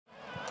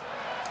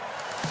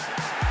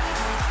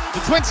The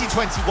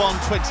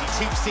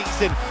 2021-22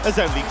 season has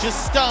only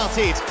just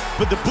started,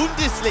 but the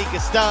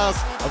Bundesliga stars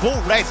have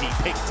already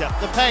picked up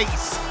the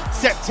pace.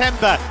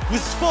 September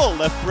was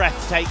full of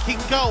breathtaking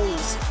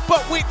goals,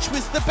 but which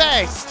was the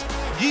best?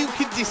 You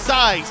can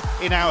decide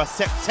in our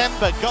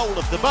September goal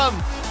of the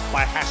month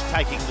by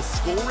hashtagging the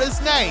scorer's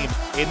name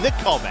in the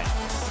comments.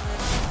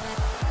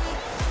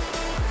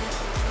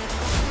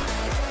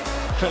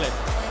 Philip,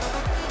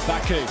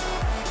 Baku,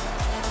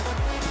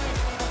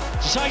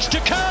 decides to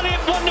curl it,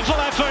 wonderful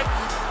effort.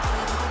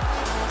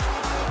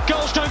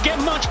 Goals don't get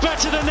much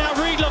better than that.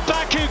 Riedler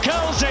Baku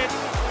curls it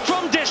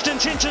from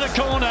distance into the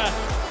corner.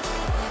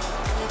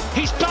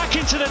 He's back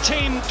into the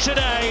team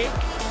today,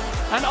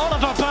 and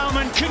Oliver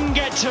Baumann couldn't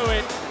get to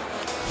it.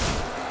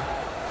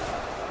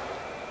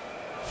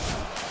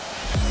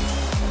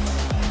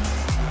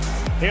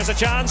 Here's a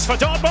chance for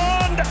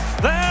Dortmund.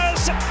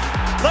 There's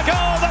the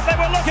goal that they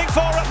were looking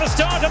for at the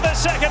start of the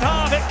second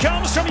half. It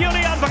comes from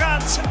Julian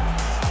Brandt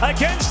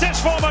against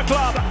his former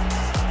club.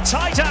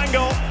 Tight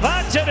angle,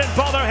 that didn't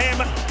bother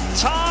him.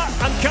 Tar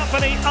and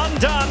company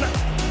undone.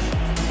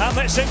 And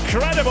this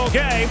incredible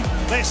game,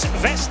 this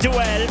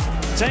West-duel,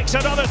 takes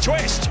another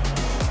twist.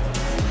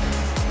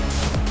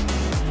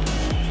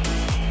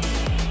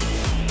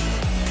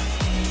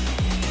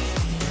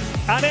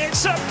 And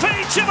it's a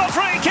peach of a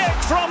free kick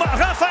from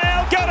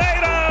Rafael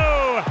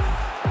Guerreiro.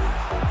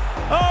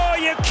 Oh,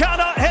 you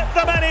cannot hit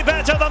them any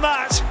better than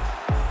that.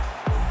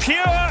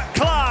 Pure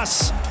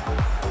class.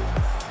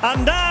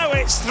 And now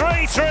it's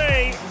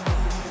 3-3.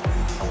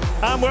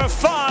 And we're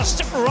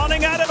fast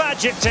running out of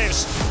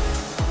adjectives.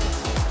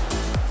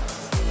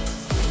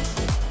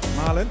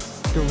 Haaland,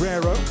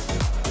 Guerreiro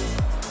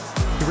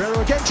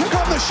again took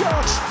on the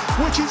shot,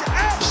 which is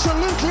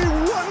absolutely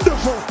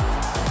wonderful.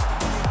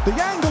 The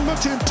angle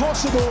looked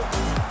impossible,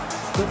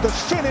 but the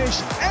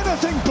finish,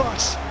 anything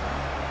but.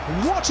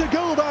 What a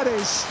goal that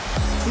is.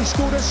 He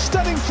scored a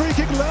stunning free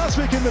kick last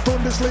week in the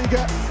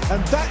Bundesliga,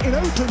 and that in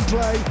open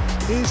play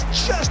is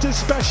just as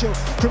special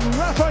from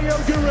Rafael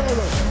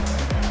Guerreiro.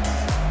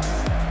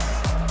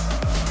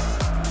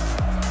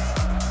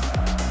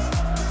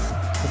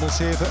 Doubles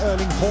here for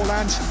Erling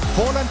Haaland.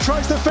 Haaland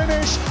tries to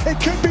finish. It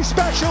could be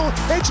special.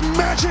 It's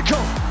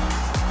magical.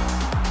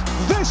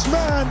 This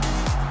man,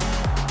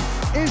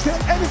 is there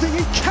anything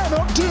he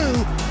cannot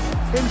do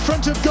in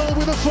front of goal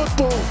with a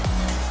football?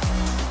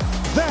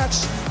 That,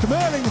 from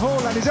Erling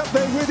Haaland, is up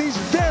there with his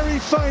very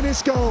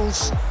finest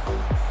goals.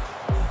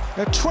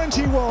 At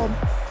 21,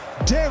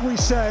 dare we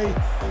say,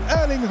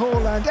 Erling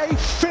Haaland, a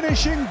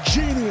finishing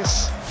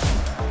genius.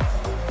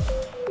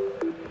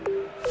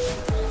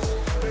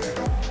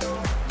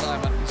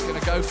 He's going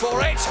to go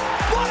for it.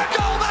 What a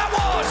goal that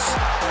was!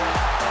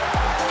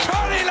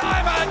 Cody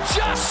Lyman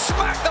just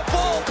smacked the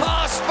ball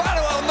past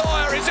Manuel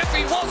Neuer as if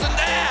he wasn't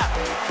there.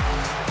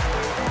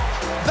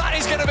 That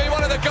is going to be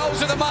one of the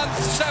goals of the month,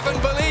 Stefan,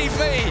 believe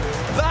me.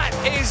 That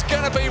is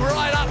going to be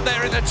right up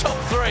there in the top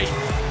three.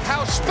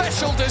 How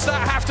special does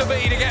that have to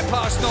be to get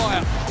past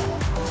Neuer?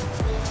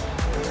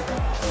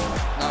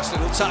 Nice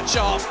little touch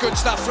off, good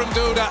stuff from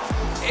Duda.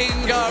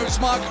 In goes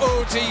Mark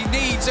Uth, he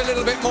needs a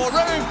little bit more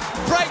room.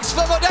 Breaks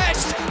for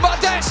Modeste,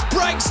 Modeste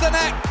breaks the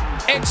net.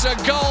 It's a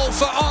goal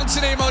for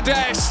Anthony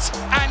Modeste,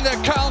 and the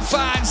Köln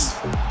fans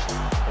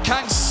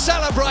can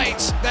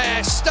celebrate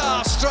their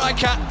star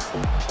striker.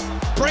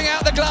 Bring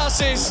out the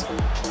glasses.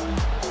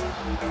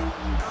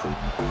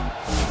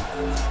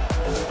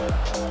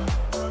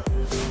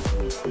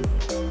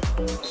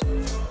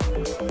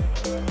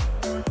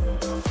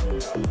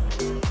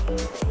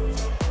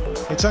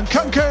 It's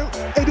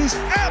Nkunku. It is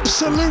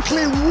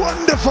absolutely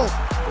wonderful.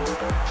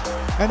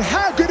 And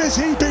how good has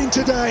he been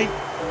today?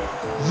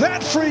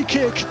 That free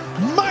kick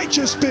might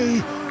just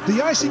be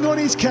the icing on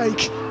his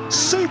cake.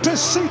 Super,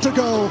 super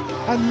goal.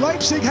 And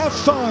Leipzig have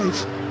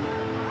 5.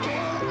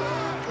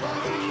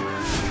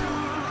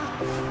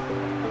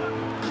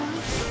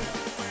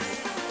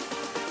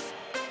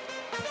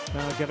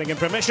 Now giving him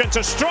permission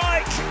to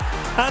strike,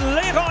 and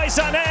Leroy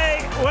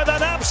Sanè with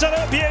an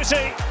absolute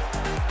beauty.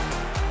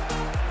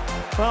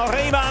 Well,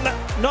 Riemann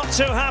not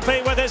too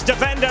happy with his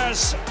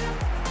defenders,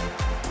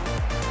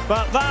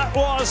 but that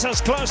was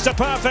as close to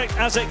perfect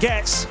as it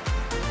gets.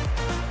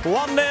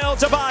 1-0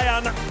 to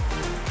Bayern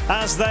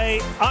as they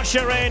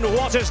usher in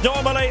what is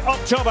normally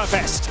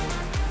Oktoberfest.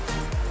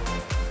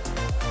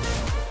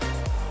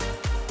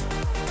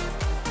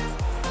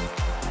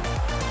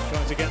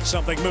 Trying to get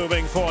something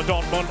moving for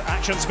Dortmund.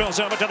 Action spills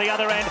over to the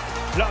other end.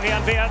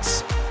 Florian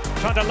Wirtz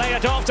trying to lay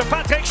it off to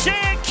Patrick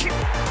Schick.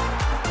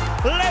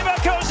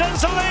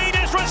 Leverkusen's lead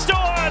is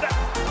restored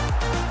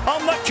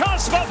on the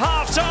cusp of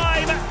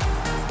half-time.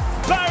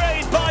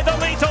 Buried by the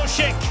lethal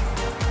Schick.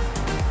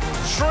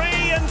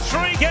 3 in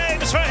 3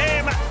 games for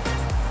him.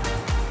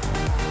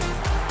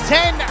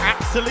 10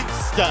 absolute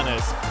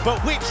stunners, but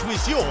which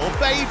was your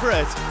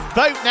favourite?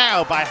 Vote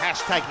now by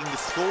hashtagging the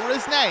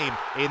scorer's name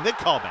in the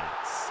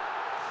comments.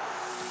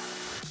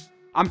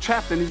 I'm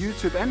trapped in a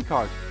YouTube end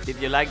card. If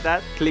you like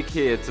that, click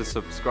here to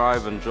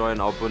subscribe and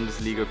join our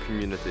Bundesliga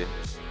community.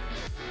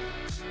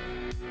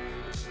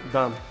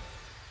 Done.